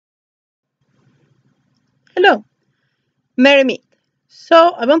Hello, marry me.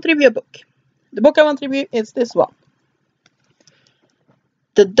 So I want to review a book. The book I want to review is this one.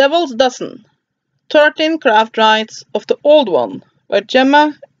 The Devil's Dozen, 13 Craft Rites of the Old One by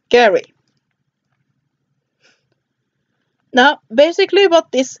Gemma Gary. Now, basically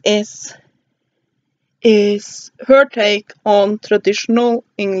what this is her take on traditional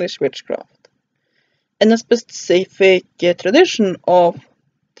English witchcraft and a specific tradition of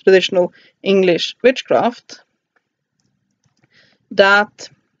traditional English witchcraft that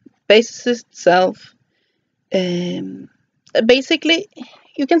bases itself, basically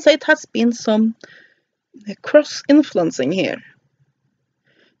you can say it has been some cross-influencing here,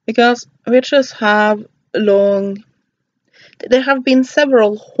 because witches have there have been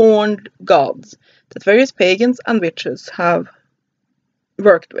several horned gods that various pagans and witches have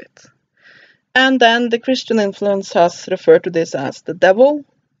worked with. And then the Christian influence has referred to this as the devil,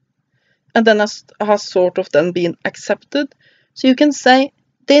 and then has sort of then been accepted. So you can say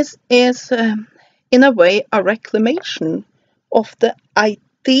this is, in a way, a reclamation of the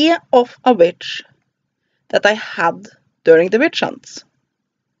idea of a witch that I had during the witch hunts.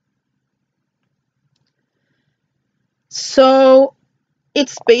 So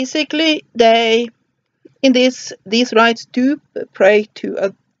it's basically these rites do pray to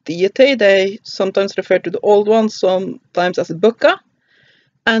a deity. They sometimes refer to the old one, sometimes as Bucca,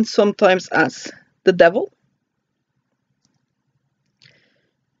 and sometimes as the devil.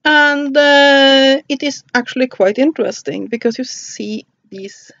 And it is actually quite interesting because you see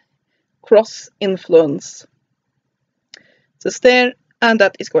these cross-influence there, and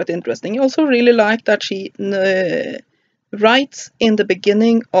that is quite interesting. I also really like that she writes in the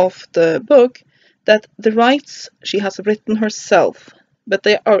beginning of the book that the rites she has written herself, but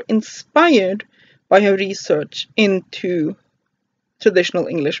they are inspired by her research into traditional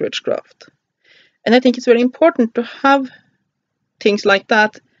English witchcraft. And I think it's very important to have things like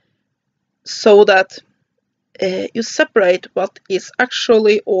that, so that you separate what is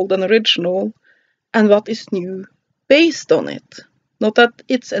actually old and original and what is new based on it. Not that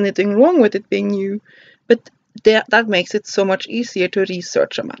it's anything wrong with it being new, but that makes it so much easier to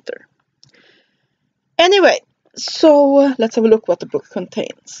research a matter. Anyway, so let's have a look what the book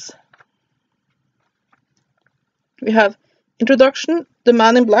contains. We have introduction, the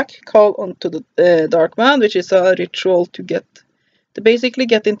man in black call onto the dark man, which is a ritual to basically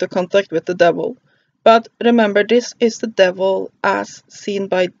get into contact with the devil. But remember, this is the devil as seen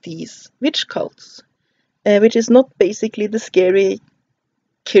by these witch cults, which is not basically the scary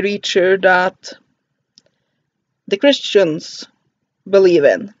creature that the Christians believe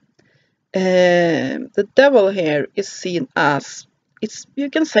in. The devil here is seen as, you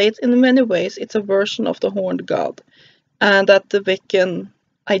can say it in many ways, it's a version of the horned god, and that the Wiccan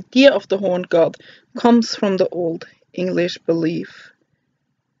idea of the horned god comes from the old English belief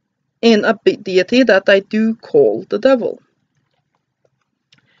in a deity that I do call the devil.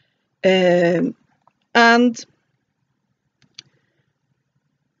 And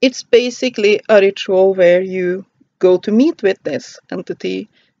it's basically a ritual where you go to meet with this entity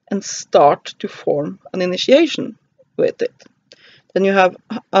and start to form an initiation with it. Then you have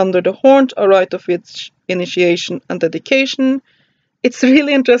under the horns a rite of witch initiation and dedication. It's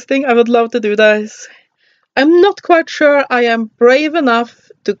really interesting. I would love to do this. I'm not quite sure I am brave enough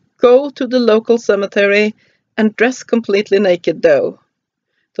to go to the local cemetery and dress completely naked though.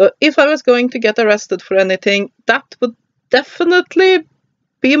 So if I was going to get arrested for anything, that would definitely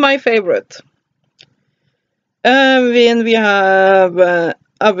be my favorite. Then we have a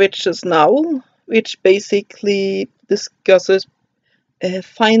witch's novel, which basically discusses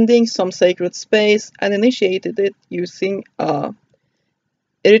finding some sacred space and initiated it using a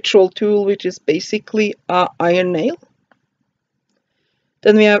ritual tool, which is basically an iron nail.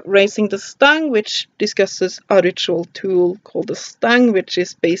 Then we have Raising the Stang, which discusses a ritual tool called the Stang, which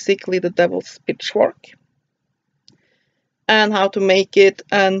is basically the devil's pitchfork, and how to make it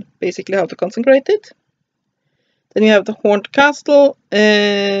and basically how to consecrate it. Then you have the Horned Castle,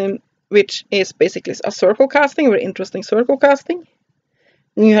 which is basically a circle casting, very interesting circle casting.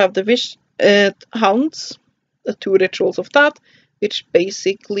 Then you have the Wish Hounds, the two rituals of that, which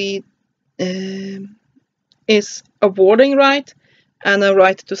basically is a warding rite and a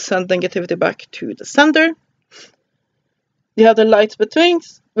rite to send negativity back to the sender. You have the Light Between,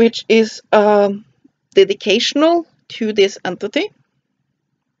 which is dedicational to this entity.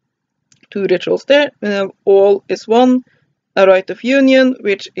 Two rituals there. We have All is One, a rite of union,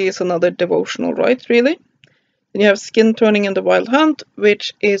 which is another devotional rite, really. Then you have Skin Turning and the Wild Hunt,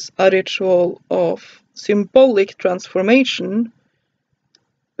 which is a ritual of symbolic transformation,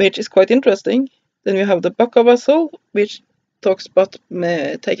 which is quite interesting. Then we have the Bucka vessel, which talks about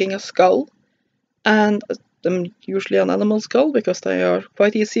taking a skull, and usually an animal skull, because they are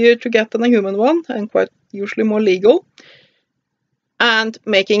quite easier to get than a human one, and quite usually more legal, and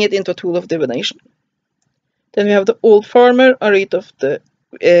making it into a tool of divination. Then we have the Old Farmer, a rite of the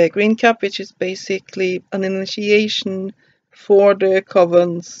green cap, which is basically an initiation for the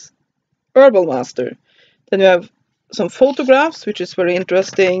Coven's herbal master. Then we have some photographs, which is very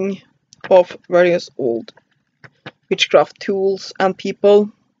interesting, of various old witchcraft tools and people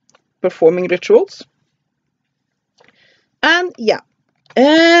performing rituals. And yeah,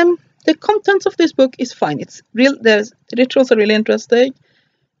 the contents of this book is fine. The rituals are really interesting.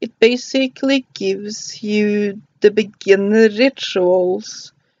 It basically gives you the beginner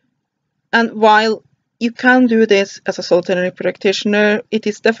rituals, and while you can do this as a solitary practitioner, it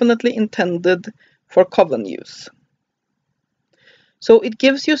is definitely intended for coven use. So it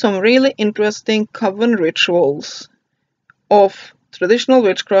gives you some really interesting coven rituals of traditional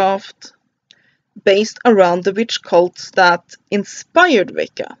witchcraft based around the witch cults that inspired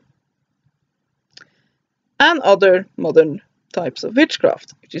Wicca and other modern types of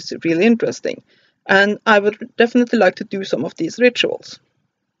witchcraft, which is really interesting. And I would definitely like to do some of these rituals.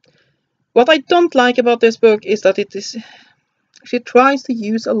 What I don't like about this book is that she tries to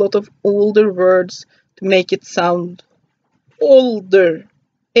use a lot of older words to make it sound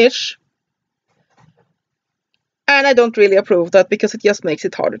older-ish. And I don't really approve that, because it just makes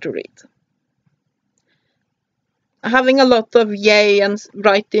it harder to read. Having a lot of yay and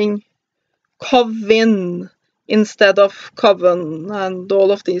writing coven instead of coven and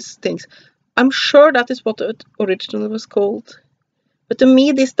all of these things. I'm sure that is what it originally was called. But to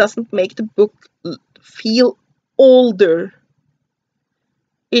me, this doesn't make the book feel older.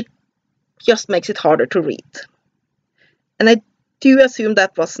 It just makes it harder to read. And I do assume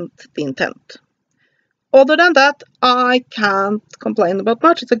that wasn't the intent. Other than that, I can't complain about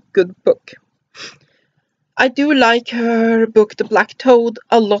much. It's a good book. I do like her book, The Black Toad,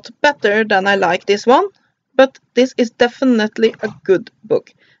 a lot better than I like this one. But this is definitely a good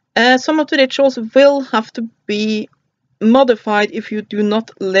book. Some of the rituals will have to be modified if you do not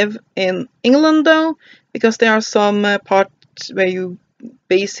live in England, though, because there are some parts where you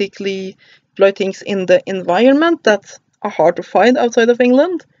basically employ things in the environment that are hard to find outside of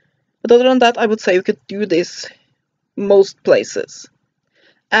England. But other than that, I would say you could do this most places.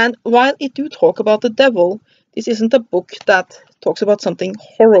 And while it do talk about the devil, this isn't a book that talks about something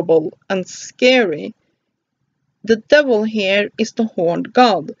horrible and scary. The devil here is the horned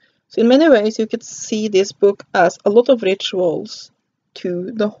god. So in many ways you could see this book as a lot of rituals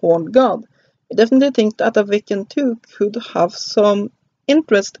to the horned god. I definitely think that a Wiccan too could have some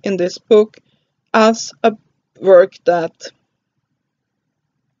interest in this book as a work that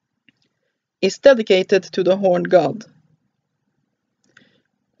is dedicated to the horned god.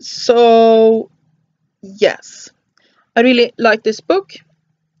 So yes, I really like this book.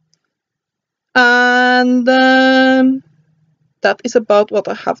 And that is about what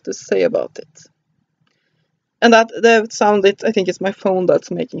I have to say about it. And that sounded, I think it's my phone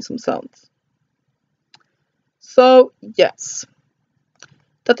that's making some sounds. So yes,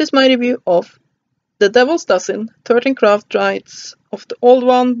 that is my review of The Devil's Dozen, 13 Craft Rites of the Old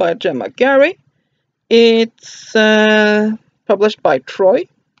One by Gemma Gary. It's published by Troy.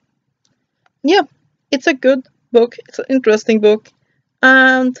 Yeah, it's a good book, it's an interesting book,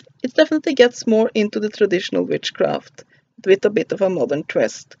 and it definitely gets more into the traditional witchcraft with a bit of a modern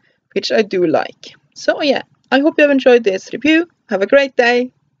twist, which I do like. So yeah, I hope you have enjoyed this review. Have a great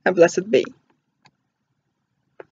day, and blessed be.